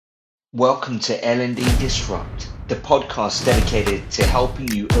Welcome to L&D Disrupt, the podcast dedicated to helping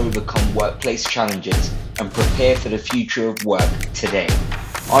you overcome workplace challenges and prepare for the future of work today.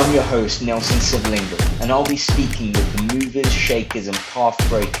 I'm your host, Nelson Sivalingam, and I'll be speaking with the movers, shakers, and path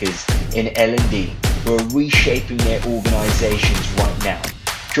breakers in L&D who are reshaping their organizations right now.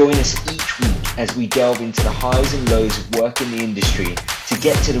 Join us each week as we delve into the highs and lows of work in the industry to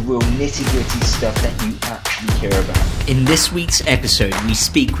get to the real nitty-gritty stuff that you actually care about. In this week's episode, we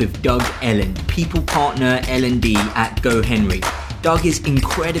speak with Doug Elland, People Partner L&D at GoHenry. Doug is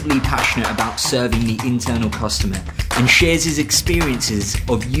incredibly passionate about serving the internal customer and shares his experiences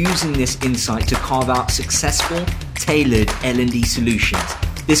of using this insight to carve out successful, tailored L&D solutions.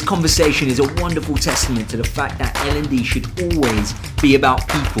 This conversation is a wonderful testament to the fact that L&D should always be about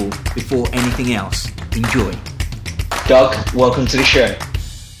people before anything else. Enjoy. Doug, welcome to the show.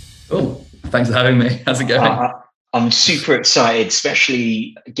 Oh, thanks for having me. How's it going? I'm super excited,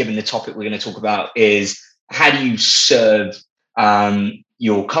 especially given the topic we're going to talk about is how do you serve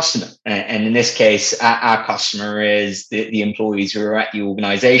your customer? And in this case, our customer is the employees who are at the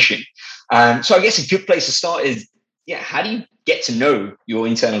organization. So I guess a good place to start is, how do you get to know your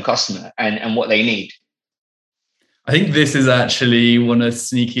internal customer and what they need? I think this is actually one of the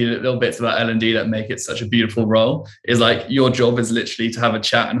sneaky little bits about L&D that make it such a beautiful role, is like your job is literally to have a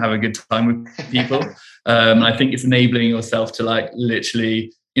chat and have a good time with people. I think it's enabling yourself to like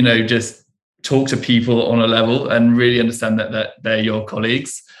literally, just talk to people on a level and really understand that they're your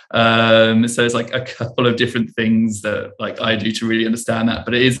colleagues. So it's like a couple of different things that like I do to really understand that,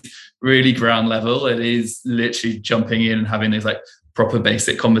 but it is really ground level. It is literally jumping in and having these like proper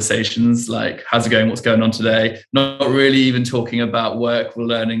basic conversations like how's it going, what's going on today, not really even talking about work or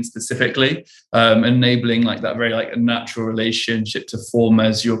learning specifically, enabling like that very like a natural relationship to form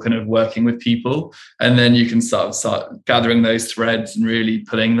as you're kind of working with people, and then you can start gathering those threads and really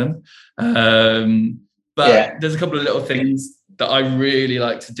pulling them. There's a couple of little things that I really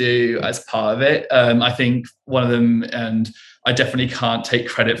like to do as part of it. I think one of them, and I definitely can't take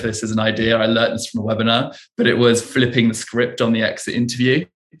credit for this as an idea, I learned this from a webinar, but it was flipping the script on the exit interview.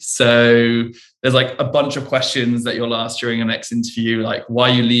 So there's like a bunch of questions that you'll ask during an exit interview, like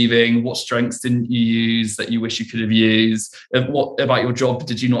why are you leaving? What strengths didn't you use that you wish you could have used? What about your job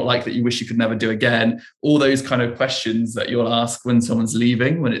did you not like that you wish you could never do again? All those kind of questions that you'll ask when someone's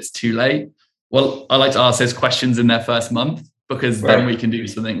leaving, when it's too late. Well, I like to ask those questions in their first month, because then we can do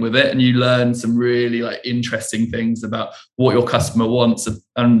something with it, and you learn some really like interesting things about what your customer wants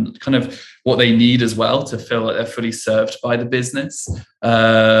and kind of what they need as well to feel like they're fully served by the business.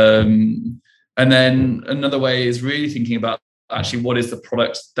 And then another way is really thinking about actually what is the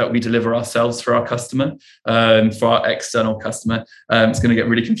product that we deliver ourselves for our customer, for our external customer. It's going to get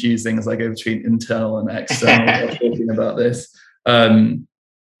really confusing as I go between internal and external talking about this.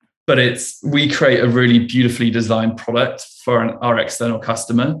 But we create a really beautifully designed product for our external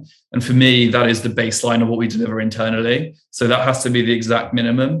customer. And for me, that is the baseline of what we deliver internally. So that has to be the exact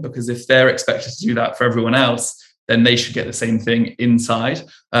minimum, because if they're expected to do that for everyone else, then they should get the same thing inside,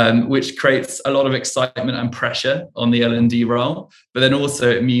 which creates a lot of excitement and pressure on the L&D role. But then also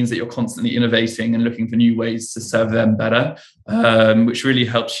it means that you're constantly innovating and looking for new ways to serve them better, which really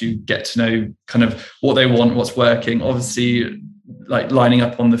helps you get to know kind of what they want, what's working. Obviously, like lining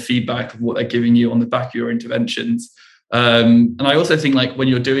up on the feedback of what they're giving you on the back of your interventions. And I also think like when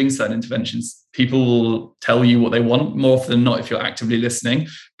you're doing certain interventions, people will tell you what they want more often than not. If you're actively listening,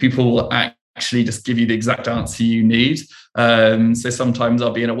 people will actually just give you the exact answer you need. So sometimes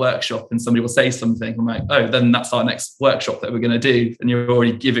I'll be in a workshop and somebody will say something. I'm like, oh, then that's our next workshop that we're going to do. And you're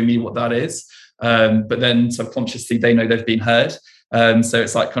already giving me what that is. But then subconsciously they know they've been heard. So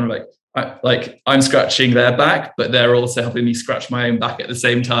it's like kind of like I'm scratching their back, but they're also helping me scratch my own back at the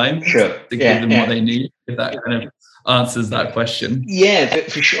same time to give them what they need. If that kind of answers that question. Yeah,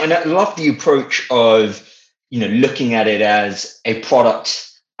 for sure. And I love the approach of, looking at it as a product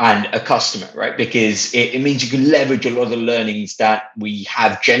and a customer, right? Because it means you can leverage a lot of the learnings that we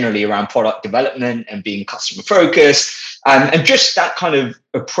have generally around product development and being customer focused. And just that kind of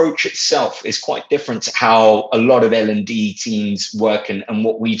approach itself is quite different to how a lot of L&D teams work and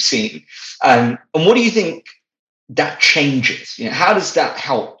what we've seen. And what do you think that changes? How does that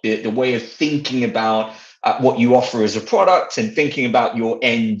help the way of thinking about what you offer as a product and thinking about your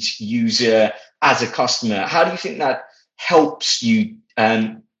end user as a customer? How do you think that helps you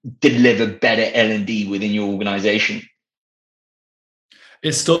deliver better L&D within your organization?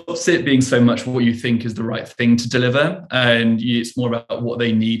 It stops it being so much what you think is the right thing to deliver, and it's more about what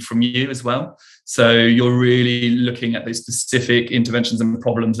they need from you as well. So you're really looking at those specific interventions and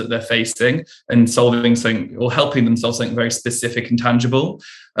problems that they're facing and solving something or helping them solve something very specific and tangible.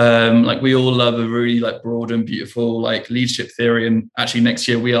 Like we all love a really like broad and beautiful like leadership theory, and actually next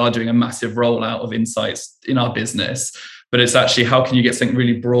year we are doing a massive rollout of insights in our business. But it's actually, how can you get something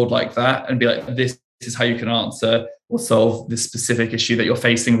really broad like that and be like, this is how you can answer or solve this specific issue that you're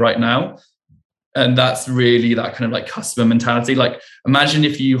facing right now. And that's really that kind of like customer mentality. Like imagine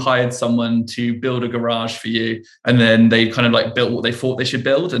if you hired someone to build a garage for you, and then they kind of like built what they thought they should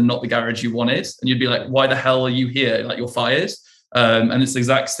build and not the garage you wanted. And you'd be like, why the hell are you here? Like, you're fired. And it's the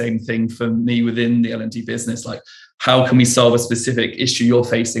exact same thing for me within the L&D business. Like, how can we solve a specific issue you're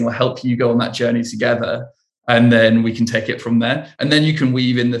facing or help you go on that journey together? And then we can take it from there. And then you can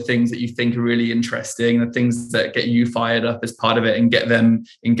weave in the things that you think are really interesting, the things that get you fired up as part of it, and get them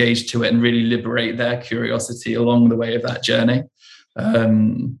engaged to it and really liberate their curiosity along the way of that journey.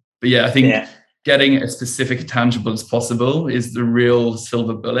 But yeah, I think getting it as specific and tangible as possible is the real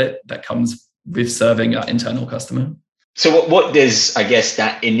silver bullet that comes with serving that internal customer. So what does, I guess,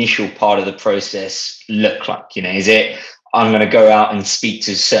 that initial part of the process look like? Is it, I'm going to go out and speak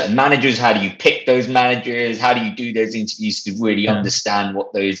to certain managers? How do you pick those managers? How do you do those interviews to really understand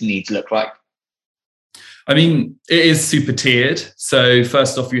what those needs look like? I mean, it is super tiered. So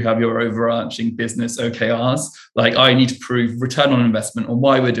first off, you have your overarching business OKRs. Like, I need to prove return on investment on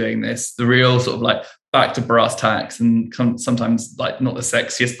why we're doing this, the real sort of like back to brass tacks, and sometimes like not the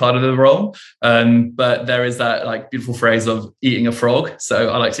sexiest part of the role. But there is that like beautiful phrase of eating a frog. So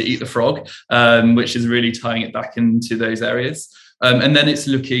I like to eat the frog, which is really tying it back into those areas. And then it's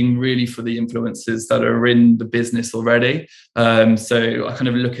looking really for the influencers that are in the business already. So I kind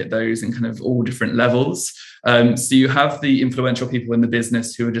of look at those in kind of all different levels. So you have the influential people in the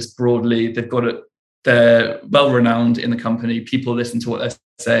business who are just broadly, they're well-renowned in the company. People listen to what they're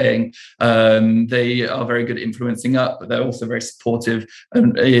saying. They are very good at influencing up, but they're also very supportive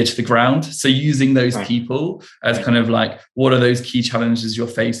and ear to the ground. So using those people as kind of like, what are those key challenges you're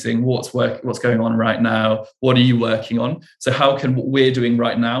facing? What's going on right now? What are you working on? So how can what we're doing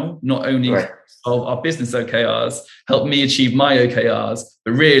right now not only solve our business OKRs, help me achieve my OKRs,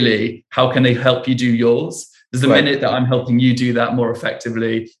 but really, how can they help you do yours? Because the minute that I'm helping you do that more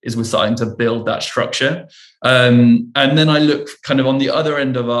effectively is we're starting to build that structure. And then I look kind of on the other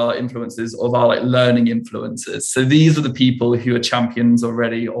end of our influencers, of our like learning influencers. So these are the people who are champions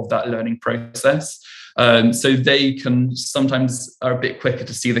already of that learning process. So they can sometimes are a bit quicker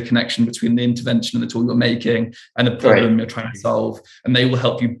to see the connection between the intervention and the tool you're making and the problem you're trying to solve. And they will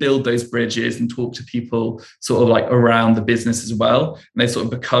help you build those bridges and talk to people sort of like around the business as well. And they sort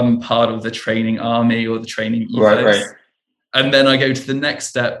of become part of the training army or the training ethos. And then I go to the next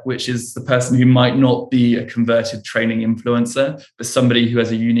step, which is the person who might not be a converted training influencer, but somebody who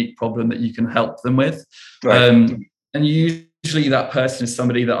has a unique problem that you can help them with. And usually that person is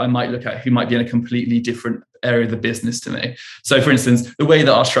somebody that I might look at who might be in a completely different area of the business to me. So for instance, the way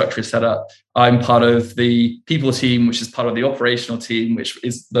that our structure is set up, I'm part of the people team, which is part of the operational team, which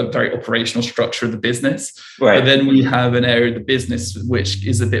is the very operational structure of the business. But then we have an area of the business which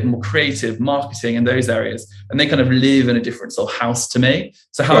is a bit more creative, marketing and those areas. And they kind of live in a different sort of house to me.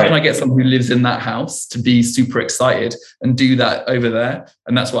 So how can I get someone who lives in that house to be super excited and do that over there?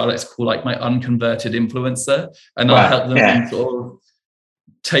 And that's what I like to call like my unconverted influencer. And I'll help them sort of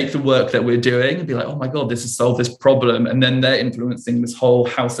take the work that we're doing and be like, oh my God, this has solved this problem. And then they're influencing this whole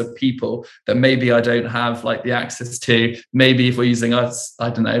house of people that maybe I don't have like the access to. Maybe if we're using us,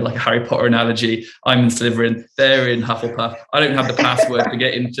 I don't know, like a Harry Potter analogy, I'm in Slytherin, they're in Hufflepuff. I don't have the password to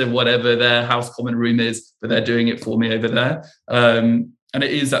get into whatever their house common room is, but they're doing it for me over there. And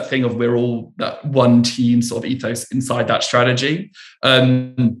it is that thing of we're all that one team sort of ethos inside that strategy.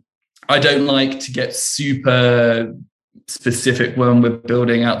 I don't like to get super specific when we're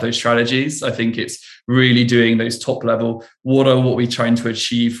building out those strategies. I think it's really doing those top level, what we're trying to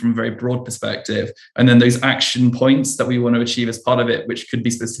achieve from a very broad perspective, and then those action points that we want to achieve as part of it, which could be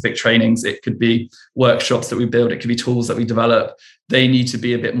specific trainings, it could be workshops that we build, it could be tools that we develop. They need to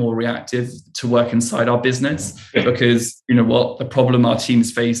be a bit more reactive to work inside our business, because you know what, the problem our team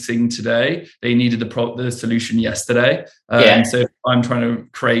is facing today, they needed the solution yesterday. So if I'm trying to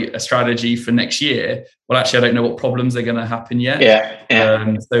create a strategy for next year, well, actually, I don't know what problems are going to happen yet.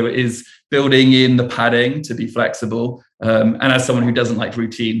 So it is building in the padding to be flexible. And as someone who doesn't like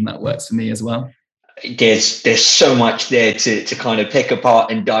routine, that works for me as well. There's so much there to kind of pick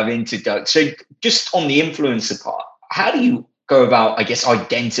apart and dive into, Doug. So just on the influencer part, how do you go about, I guess,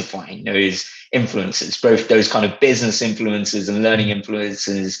 identifying those influencers, both those kind of business influencers and learning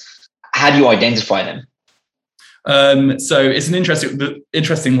influencers? How do you identify them? So it's an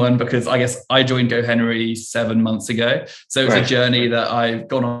interesting one, because I guess I joined GoHenry 7 months ago. So it's a journey that I've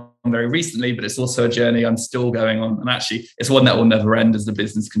gone on very recently, but it's also a journey I'm still going on. And actually, it's one that will never end as the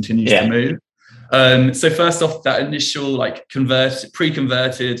business continues to move. So first off, that initial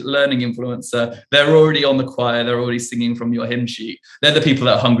pre-converted learning influencer, they're already on the choir, they're already singing from your hymn sheet. They're the people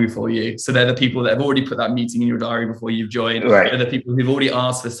that are hungry for you. So they're the people that have already put that meeting in your diary before you've joined. They're the people who've already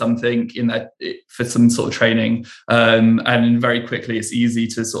asked for something for some sort of training. And very quickly, it's easy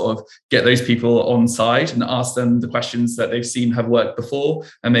to sort of get those people on side and ask them the questions that they've seen have worked before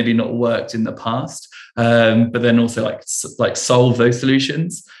and maybe not worked in the past. But then also like solve those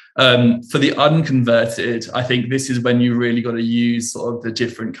solutions. For the unconverted, I think this is when you really got to use sort of the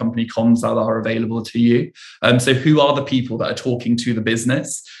different company comms that are available to you. So who are the people that are talking to the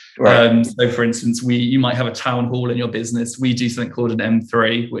business? So for instance, you might have a town hall in your business. We do something called an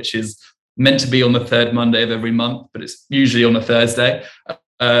M3, which is meant to be on the third Monday of every month, but it's usually on a Thursday.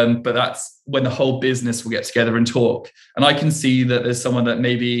 But that's when the whole business will get together and talk. And I can see that there's someone that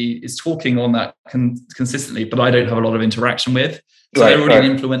maybe is talking on that consistently, but I don't have a lot of interaction with. So they're already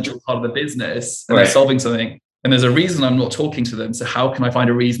an influential part of the business, and they're solving something. And there's a reason I'm not talking to them. So how can I find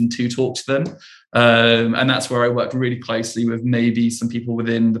a reason to talk to them? And that's where I work really closely with maybe some people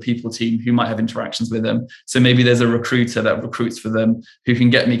within the people team who might have interactions with them. So maybe there's a recruiter that recruits for them who can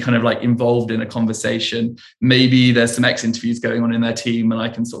get me kind of like involved in a conversation. Maybe there's some X interviews going on in their team, and I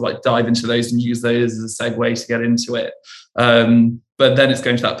can sort of like dive into those and use those as a segue to get into it. But then it's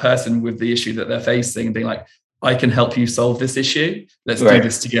going to that person with the issue that they're facing and being like, I can help you solve this issue. Let's do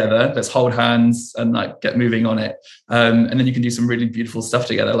this together. Let's hold hands and like get moving on it. And then you can do some really beautiful stuff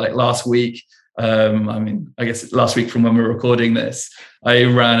together. Like last week, I guess last week from when we were recording this, I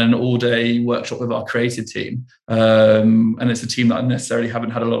ran an all-day workshop with our creative team. And it's a team that I necessarily haven't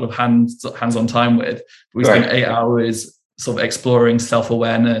had a lot of hands-on time with. We spent 8 hours sort of exploring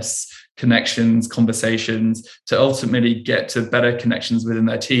self-awareness, connections, conversations, to ultimately get to better connections within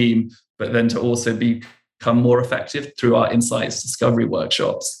their team, but then to also become more effective through our insights discovery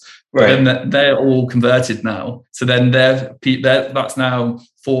workshops. And then they're all converted now. So then that's now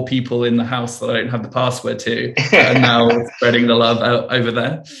 4 people in the house that I don't have the password to, and now spreading the love out over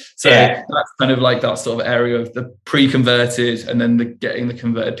there. So that's kind of like that sort of area of the pre-converted and then getting the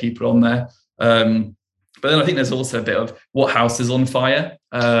converted people on there. But then I think there's also a bit of what house is on fire.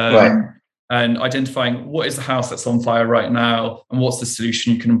 And identifying what is the house that's on fire right now and what's the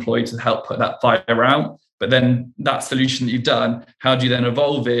solution you can employ to help put that fire out. But then that solution that you've done, how do you then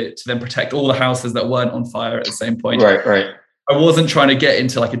evolve it to then protect all the houses that weren't on fire at the same point? I wasn't trying to get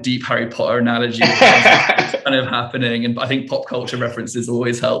into like a deep Harry Potter analogy. It's kind of happening. And I think pop culture references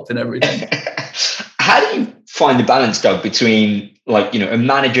always help in everything. How do you find the balance, Doug, between like, a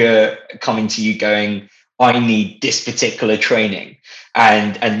manager coming to you going, I need this particular training,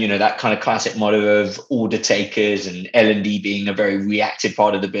 and that kind of classic motto of order takers and L&D being a very reactive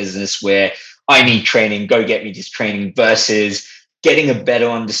part of the business where I need training, go get me this training, versus getting a better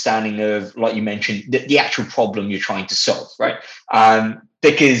understanding of, like you mentioned, the actual problem you're trying to solve, right?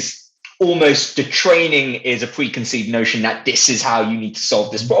 Because almost the training is a preconceived notion that this is how you need to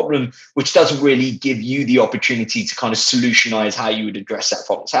solve this problem, which doesn't really give you the opportunity to kind of solutionize how you would address that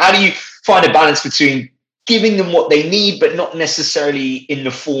problem. So how do you find a balance between giving them what they need, but not necessarily in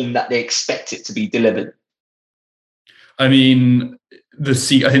the form that they expect it to be delivered? I mean, I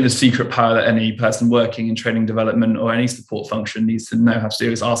think the secret power that any person working in training development or any support function needs to know how to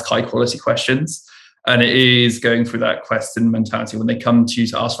do is ask high quality questions. And it is going through that question mentality when they come to you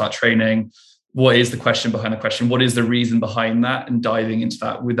to ask for that training. What is the question behind the question? What is the reason behind that? And diving into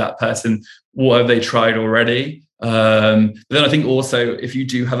that with that person. What have they tried already? But then I think also if you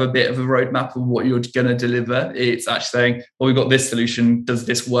do have a bit of a roadmap of what you're going to deliver, it's actually saying, well, we've got this solution. Does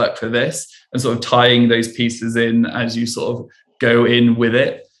this work for this? And sort of tying those pieces in as you sort of go in with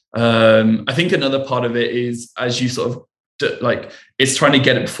it. I think another part of it is as you sort of it's trying to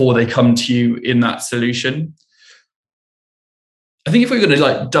get it before they come to you in that solution. I think if we're going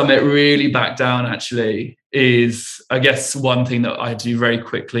to dumb it really back down, actually, is I guess one thing that I had to do very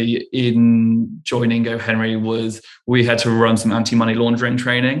quickly in joining GoHenry was we had to run some anti-money laundering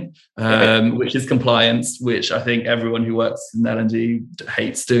training, which is compliance, which I think everyone who works in L&D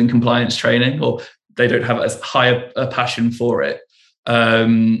hates doing compliance training, or they don't have as high a passion for it.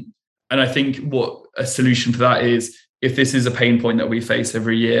 And I think what a solution for that is, if this is a pain point that we face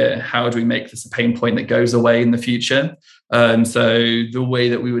every year, how do we make this a pain point that goes away in the future? So the way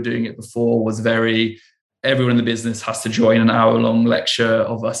that we were doing it before was very, everyone in the business has to join an hour-long lecture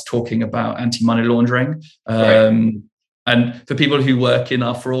of us talking about anti-money laundering. And for people who work in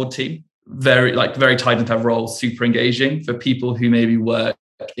our fraud team, very tied into our role, super engaging. For people who maybe work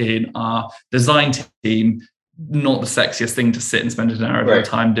in our design team, not the sexiest thing to sit and spend an hour of your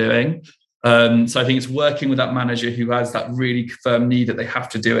time doing. So I think it's working with that manager who has that really firm need that they have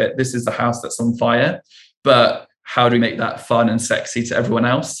to do it. This is the house that's on fire, but how do we make that fun and sexy to everyone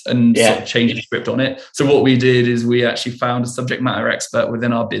else and sort of change the script on it? So what we did is we actually found a subject matter expert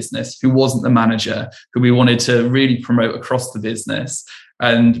within our business who wasn't the manager, who we wanted to really promote across the business.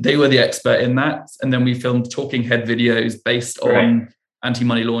 And they were the expert in that. And then we filmed talking head videos based on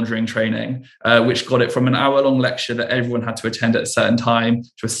anti-money laundering training, which got it from an hour-long lecture that everyone had to attend at a certain time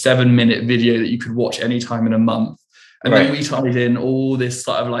to a 7-minute video that you could watch anytime in a month. And then we tied in all this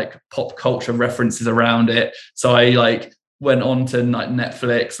sort of like pop culture references around it. So I went on to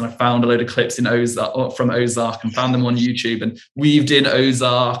Netflix and I found a load of clips in Ozark, from Ozark, and found them on YouTube and weaved in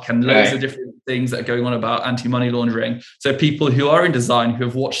Ozark and loads of different things that are going on about anti-money laundering. So people who are in design who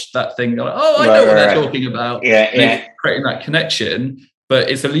have watched that thing go, I know what they're talking about. Creating that connection, but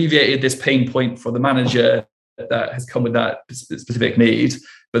it's alleviated this pain point for the manager that has come with that specific need.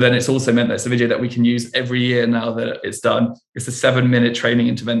 But then it's also meant that it's a video that we can use every year now that it's done. It's a 7-minute training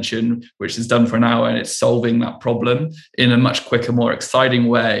intervention, which is done for an hour, and it's solving that problem in a much quicker, more exciting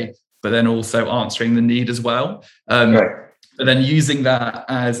way, but then also answering the need as well. But then using that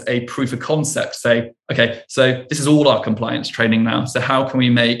as a proof of concept, say, okay, so this is all our compliance training now. So how can we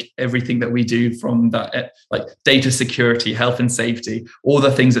make everything that we do from that, like data security, health and safety, all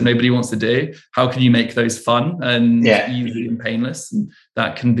the things that nobody wants to do, how can you make those fun and easy and painless? And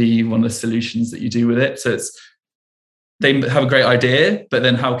that can be one of the solutions that you do with it. So they have a great idea, but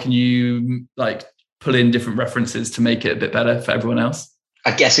then how can you pull in different references to make it a bit better for everyone else? I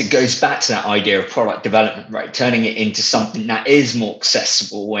guess it goes back to that idea of product development, right? Turning it into something that is more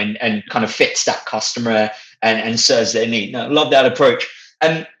accessible and kind of fits that customer and serves their need. No, I love that approach.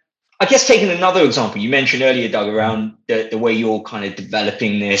 And I guess taking another example, you mentioned earlier, Doug, around the way you're kind of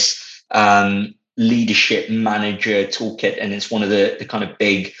developing this leadership manager toolkit, and it's one of the kind of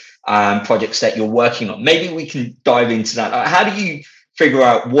big projects that you're working on. Maybe we can dive into that. How do you figure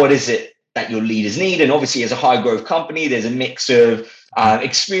out what is it that your leaders need? And obviously, as a high growth company, there's a mix of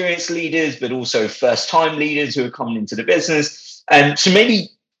experienced leaders, but also first time leaders who are coming into the business. And so maybe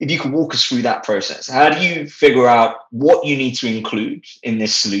if you could walk us through that process, how do you figure out what you need to include in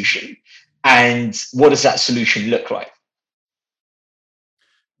this solution and what does that solution look like?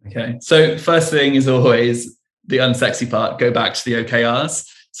 Okay. So first thing is always the unsexy part, go back to the OKRs.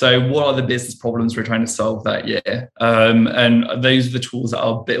 So what are the business problems we're trying to solve that year? And those are the tools that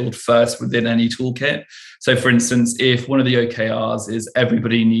I'll build first within any toolkit. So for instance, if one of the OKRs is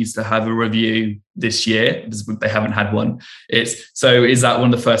everybody needs to have a review this year, because they haven't had one, is that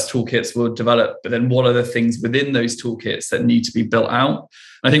one of the first toolkits we'll develop? But then what are the things within those toolkits that need to be built out?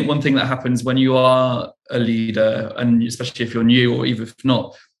 I think one thing that happens when you are a leader, and especially if you're new or even if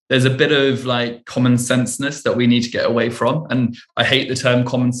not, there's a bit of common senseness that we need to get away from. And I hate the term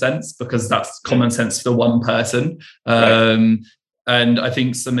common sense because that's common sense for one person. And I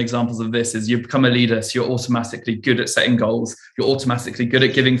think some examples of this is you become a leader, so you're automatically good at setting goals. You're automatically good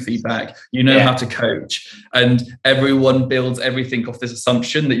at giving feedback. You know how to coach. And everyone builds everything off this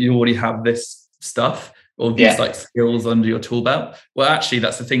assumption that you already have this stuff or these skills under your tool belt. Well, actually,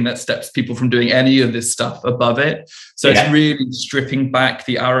 that's the thing that steps people from doing any of this stuff above it. So it's really stripping back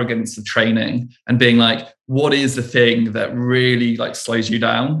the arrogance of training and being what is the thing that really slows you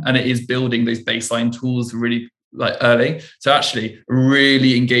down? And it is building those baseline tools really early. So actually a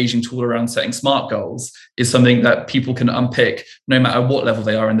really engaging tool around setting SMART goals is something that people can unpick no matter what level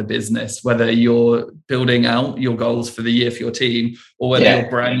they are in the business, whether you're building out your goals for the year for your team or whether you're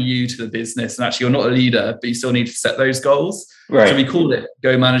brand new to the business and actually you're not a leader, but you still need to set those goals. So we call it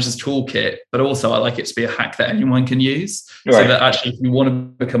Go Manager's Toolkit, but also I like it to be a hack that anyone can use so that actually if you want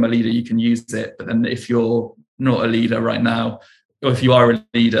to become a leader, you can use it. But then if you're not a leader right now, or if you are a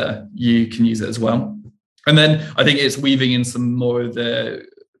leader, you can use it as well. And then I think it's weaving in some more of the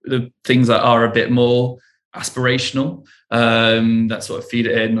things that are a bit more aspirational, that sort of feed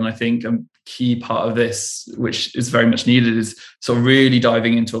it in. And I think a key part of this, which is very much needed, is sort of really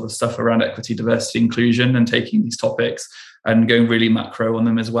diving into all the stuff around equity, diversity, inclusion, and taking these topics and going really macro on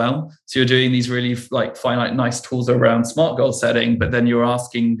them as well. So you're doing these really finite, nice tools around SMART goal setting, but then you're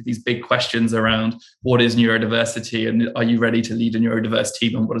asking these big questions around what is neurodiversity and are you ready to lead a neurodiverse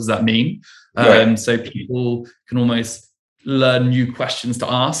team and what does that mean? So people can almost learn new questions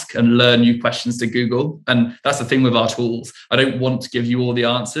to ask and learn new questions to Google. And that's the thing with our tools. I don't want to give you all the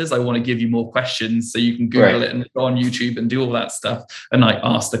answers. I want to give you more questions so you can Google it and go on YouTube and do all that stuff and like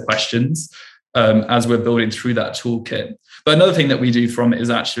ask the questions as we're building through that toolkit. But another thing that we do from it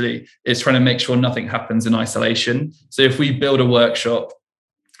is trying to make sure nothing happens in isolation. So if we build a workshop,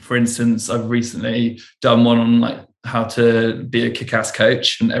 for instance, I've recently done one on like how to be a kick-ass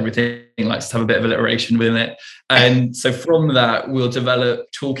coach, and everything likes to have a bit of alliteration within it. And so from that, we'll develop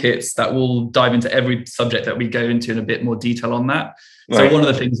toolkits that will dive into every subject that we go into in a bit more detail on that. Right. So one of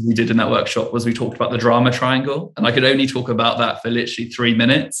the things we did in that workshop was we talked about the drama triangle, and I could only talk about that for literally 3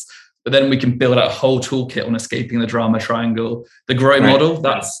 minutes. But then we can build out a whole toolkit on escaping the drama triangle. The GROW model,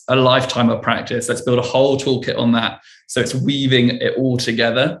 that's a lifetime of practice. Let's build a whole toolkit on that. So it's weaving it all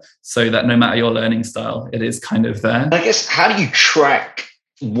together so that no matter your learning style, it is kind of there. I guess, how do you track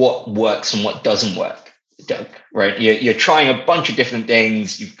what works and what doesn't work, Doug? Right? You're trying a bunch of different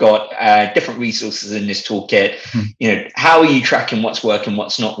things. You've got different resources in this toolkit. How are you tracking what's working,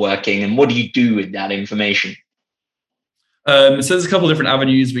 what's not working, and what do you do with that information? So there's a couple of different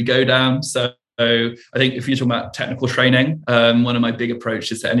avenues we go down. So I think if you're talking about technical training, one of my big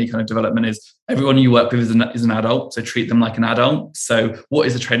approaches to any kind of development is everyone you work with is an adult. So treat them like an adult. So what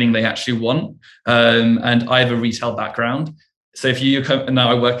is the training they actually want? And I have a retail background. So if you come,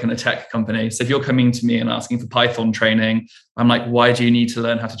 now I work in a tech company. So if you're coming to me and asking for Python training, I'm like, why do you need to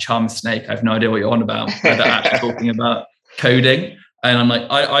learn how to charm a snake? I have no idea what you're on about. They're actually talking about coding. And I'm like,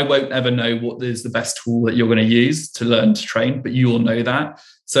 I won't ever know what is the best tool that you're going to use to learn to train, but you will know that.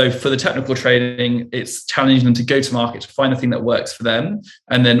 So for the technical training, it's challenging them to go to market to find the thing that works for them.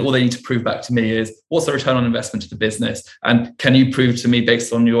 And then all they need to prove back to me is, what's the return on investment to the business? And can you prove to me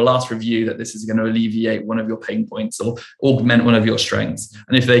based on your last review that this is going to alleviate one of your pain points or augment one of your strengths?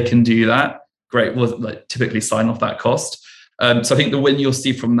 And if they can do that, great, we'll like typically sign off that cost. So I think the win you'll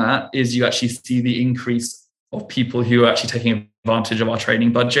see from that is you actually see the increase of people who are actually taking advantage of our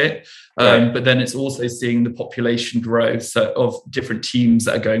training budget. But then it's also seeing the population grow of different teams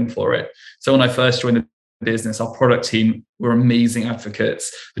that are going for it. So when I first joined the business, our product team were amazing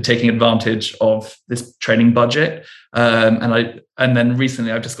advocates for taking advantage of this training budget. And then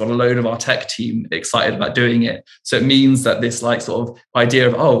recently I've just got a load of our tech team excited about doing it. So it means that this like sort of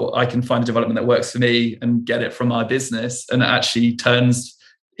idea of, I can find a development that works for me and get it from our business, and it actually turns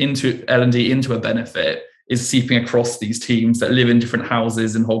into L&D into a benefit, is seeping across these teams that live in different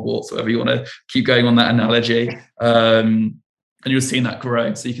houses in Hogwarts, whatever you want to keep going on that analogy. And you're seeing that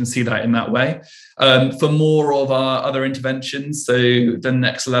grow. So you can see that in that way. For more of our other interventions, so the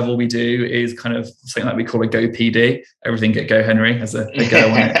next level we do is kind of something that we call a Go PD. Everything get Go Henry has a go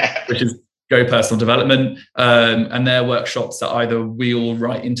on it, which is Go Personal Development. And they're workshops that either we all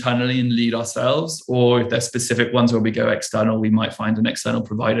write internally and lead ourselves, or if they're specific ones where we go external, we might find an external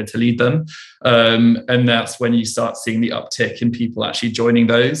provider to lead them. And that's when you start seeing the uptick in people actually joining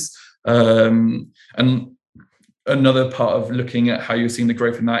those. And another part of looking at how you're seeing the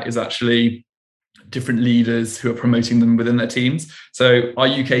growth in that is actually different leaders who are promoting them within their teams. So our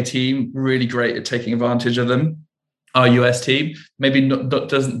UK team, really great at taking advantage of them. Our US team maybe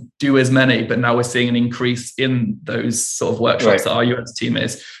doesn't do as many, but now we're seeing an increase in those sort of workshops that our US team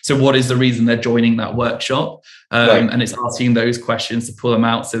is. So what is the reason they're joining that workshop? And it's asking those questions to pull them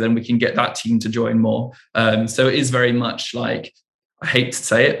out so then we can get that team to join more. So it is very much like, I hate to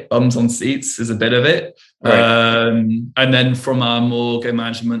say it, bums on seats is a bit of it. And then from our more Go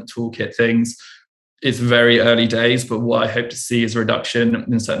management toolkit things, it's very early days, but what I hope to see is a reduction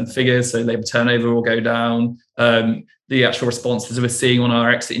in certain figures. So labor turnover will go down. The actual responses we're seeing on our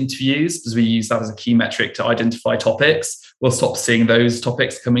exit interviews, because we use that as a key metric to identify topics, we'll stop seeing those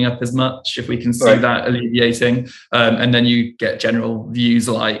topics coming up as much if we can see that alleviating. And then you get general views,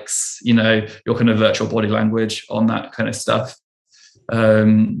 likes, your kind of virtual body language on that kind of stuff.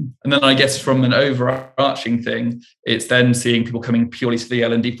 And then I guess from an overarching thing, it's then seeing people coming purely to the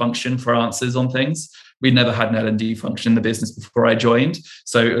L&D function for answers on things. We'd never had an L&D function in the business before I joined.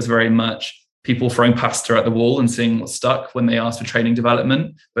 So it was very much people throwing pasta at the wall and seeing what stuck when they asked for training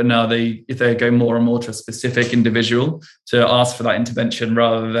development. But now if they go more and more to a specific individual to ask for that intervention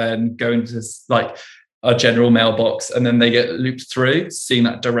rather than going to like a general mailbox and then they get looped through, seeing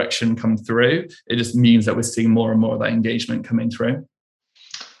that direction come through, it just means that we're seeing more and more of that engagement coming through.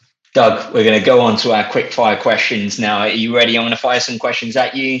 Doug, we're going to go on to our quick fire questions now. Are you ready? I'm going to fire some questions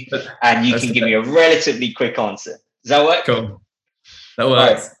at you and you can give me a relatively quick answer. Does that work? Cool. That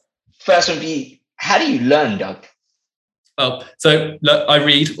works. Right. First one be, how do you learn, Doug? Oh, so look, I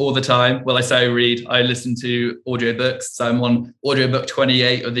read all the time. Well, I say I read, I listen to audiobooks. So I'm on audiobook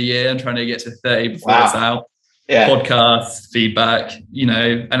 28 of the year. I'm trying to get to 30 before it's out. podcasts, feedback,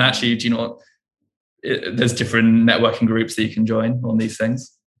 and actually, do you know what? There's different networking groups that you can join on these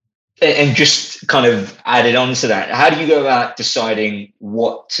things. And just kind of added on to that, how do you go about deciding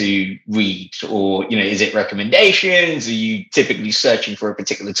what to read? Or, is it recommendations? Are you typically searching for a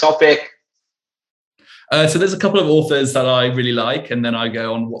particular topic? So there's a couple of authors that I really like, and then I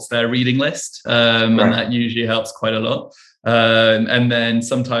go on what's their reading list, and that usually helps quite a lot. And then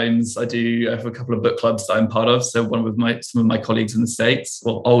sometimes I have a couple of book clubs that I'm part of. So one with some of my colleagues in the States,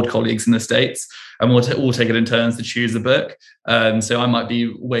 or old colleagues in the States, and we'll all take it in turns to choose a book. So I might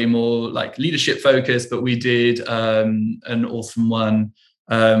be way more like leadership focused, but we did an awesome one,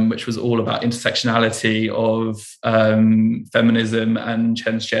 which was all about intersectionality of feminism and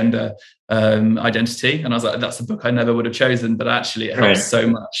transgender identity. And I was like, that's a book I never would have chosen, but actually it helps so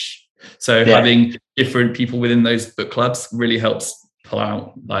much. So having different people within those book clubs really helps pull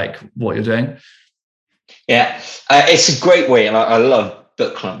out like what you're doing. Yeah, it's a great way. And I love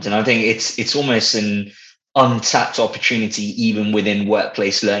book clubs. And I think it's almost an untapped opportunity even within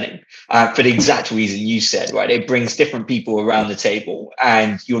workplace learning, for the exact reason you said, right? It brings different people around the table,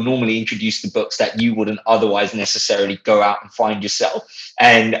 and you're normally introduced to books that you wouldn't otherwise necessarily go out and find yourself.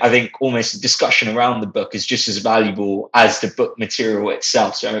 And I think almost the discussion around the book is just as valuable as the book material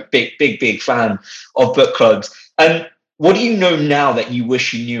itself. So I'm a big fan of book clubs. And what do you know now that you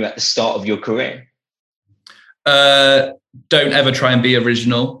wish you knew at the start of your career? Don't ever try and be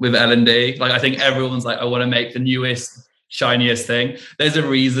original with L&D. Like, I think everyone's like, I want to make the newest, shiniest thing. There's a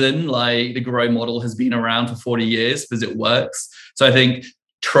reason like the Grow model has been around for 40 years because it works. So I think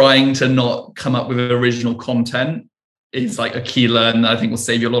trying to not come up with original content is like a key learn that I think will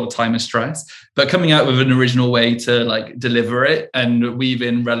save you a lot of time and stress. But coming out with an original way to like deliver it and weave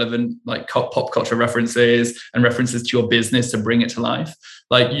in relevant like pop culture references and references to your business to bring it to life.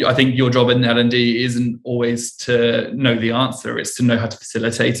 Like, I think your job in L&D isn't always to know the answer, it's to know how to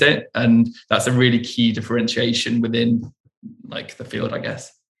facilitate it. And that's a really key differentiation within like the field, I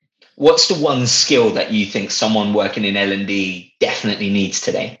guess. What's the one skill that you think someone working in L&D definitely needs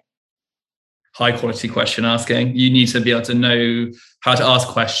today? High quality question asking. You need to be able to know how to ask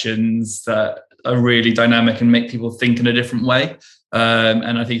questions that are really dynamic and make people think in a different way.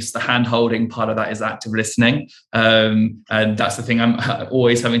 And I think it's the hand holding part of that is active listening. And that's the thing I'm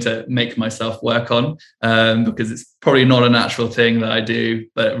always having to make myself work on, because it's probably not a natural thing that I do,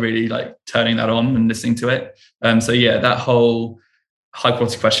 but really like turning that on and listening to it. So yeah, that whole high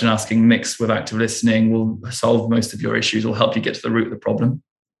quality question asking mixed with active listening will solve most of your issues, will help you get to the root of the problem.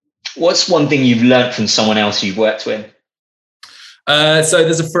 What's one thing you've learned from someone else you've worked with? So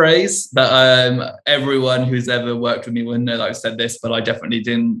there's a phrase that everyone who's ever worked with me will know that I've said this, but I definitely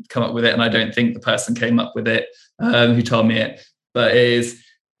didn't come up with it. And I don't think the person came up with it who told me it. But it is,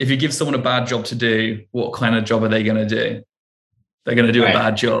 if you give someone a bad job to do, what kind of job are they going to do? They're going to do a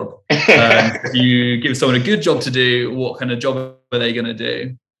bad job. If you give someone a good job to do, what kind of job are they going to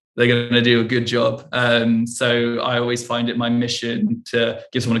do? They're going to do a good job. So I always find it my mission to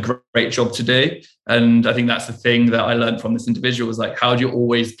give someone a great job to do. And I think that's the thing that I learned from this individual was like, how do you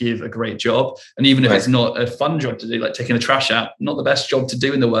always give a great job? And even if it's not a fun job to do, like taking the trash out, not the best job to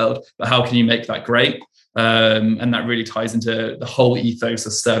do in the world, but how can you make that great? And that really ties into the whole ethos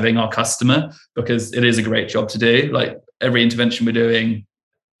of serving our customer, because it is a great job to do. Like every intervention we're doing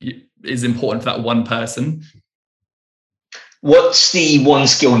is important for that one person. What's the one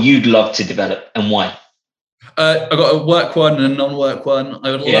skill you'd love to develop and why? I've got a work one and a non-work one.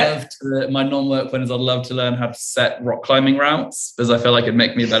 I would love to, my non-work one is I'd love to learn how to set rock climbing routes because I feel like it'd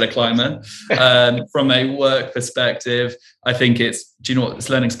make me a better climber. From a work perspective, I think it's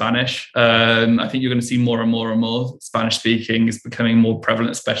learning Spanish. I think you're going to see more and more Spanish speaking is becoming more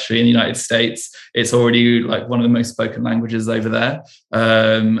prevalent, especially in the United States. It's already like one of the most spoken languages over there.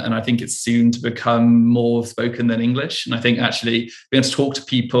 And I think it's soon to become more spoken than English. And I think actually being able to talk to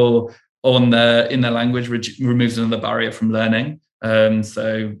people in their language removes another barrier from learning.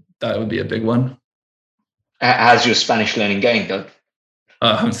 So that would be a big one. How's your Spanish learning going, Doug?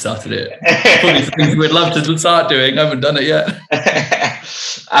 I haven't started it. Probably things we'd love to start doing. I haven't done it yet.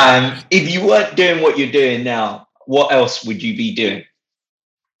 If you weren't doing what you're doing now, what else would you be doing?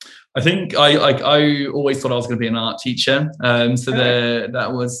 I think I always thought I was going to be an art teacher. That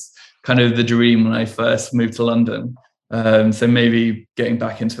was kind of the dream when I first moved to London. So maybe getting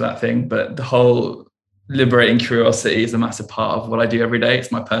back into that thing, but the whole liberating curiosity is a massive part of what I do every day.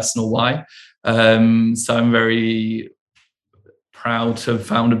 It's my personal why. So I'm very proud to have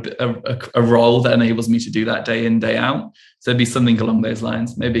found a role that enables me to do that day in, day out. So it'd be something along those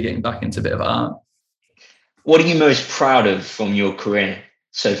lines, maybe getting back into a bit of art. What are you most proud of from your career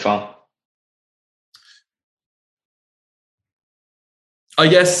so far? I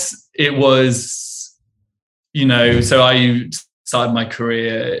guess it was, so I started my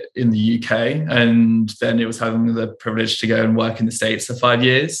career in the UK, and then it was having the privilege to go and work in the States for 5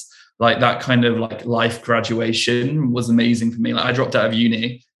 years. Like that kind of like life graduation was amazing for me. Like I dropped out of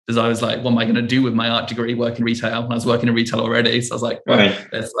uni because I was like, what am I going to do with my art degree? Work in retail. And I was working in retail already. So I was like, well,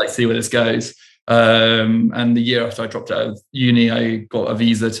 let's like see where this goes. And the year after I dropped out of uni, I got a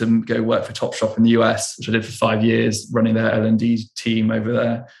visa to go work for Topshop in the US, which I did for 5 years, running their L&D team over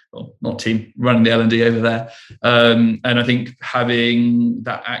there. Well, not team, running the L&D over there. And I think having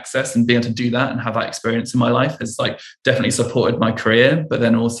that access and being able to do that and have that experience in my life has like definitely supported my career, but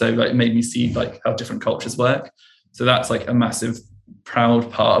then also like made me see like how different cultures work. So that's like a massive proud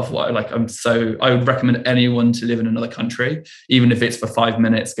part of what I would recommend anyone to live in another country, even if it's for 5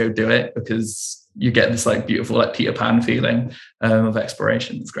 minutes, go do it, because you get this like beautiful like Peter Pan feeling of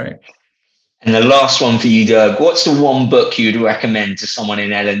exploration. It's great. And the last one for you, Doug, what's the one book you'd recommend to someone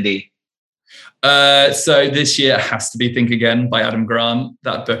in L&D? So this year it has to be Think Again by Adam Grant.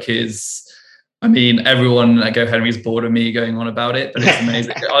 That book is, everyone at GoHenry is bored of me going on about it, but it's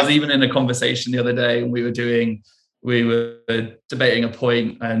amazing. I was even in a conversation the other day and we were debating a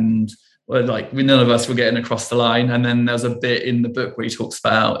point, and none of us were getting across the line. And then there's a bit in the book where he talks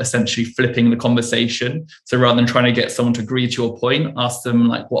about essentially flipping the conversation. So rather than trying to get someone to agree to your point, ask them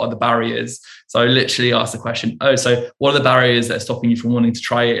like, what are the barriers? So I literally asked the question, so what are the barriers that are stopping you from wanting to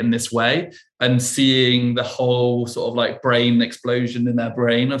try it in this way? And seeing the whole sort of like brain explosion in their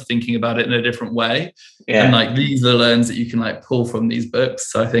brain of thinking about it in a different way. Yeah. And like these are the learns that you can like pull from these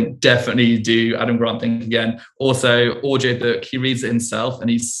books. So I think definitely do Adam Grant Think Again. Also audiobook, he reads it himself and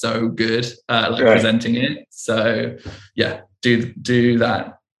he's so good at presenting it. So yeah, do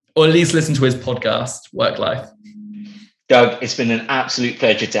that. Or at least listen to his podcast, Work Life. Doug, it's been an absolute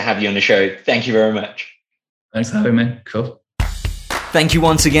pleasure to have you on the show. Thank you very much. Thanks for having me. Cool. Thank you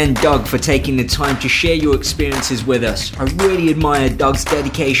once again, Doug, for taking the time to share your experiences with us. I really admire Doug's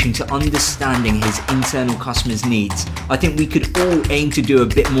dedication to understanding his internal customers' needs. I think we could all aim to do a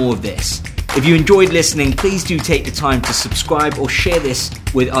bit more of this. If you enjoyed listening, please do take the time to subscribe or share this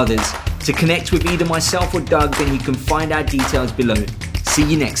with others. To connect with either myself or Doug, then you can find our details below. See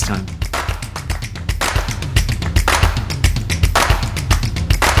you next time.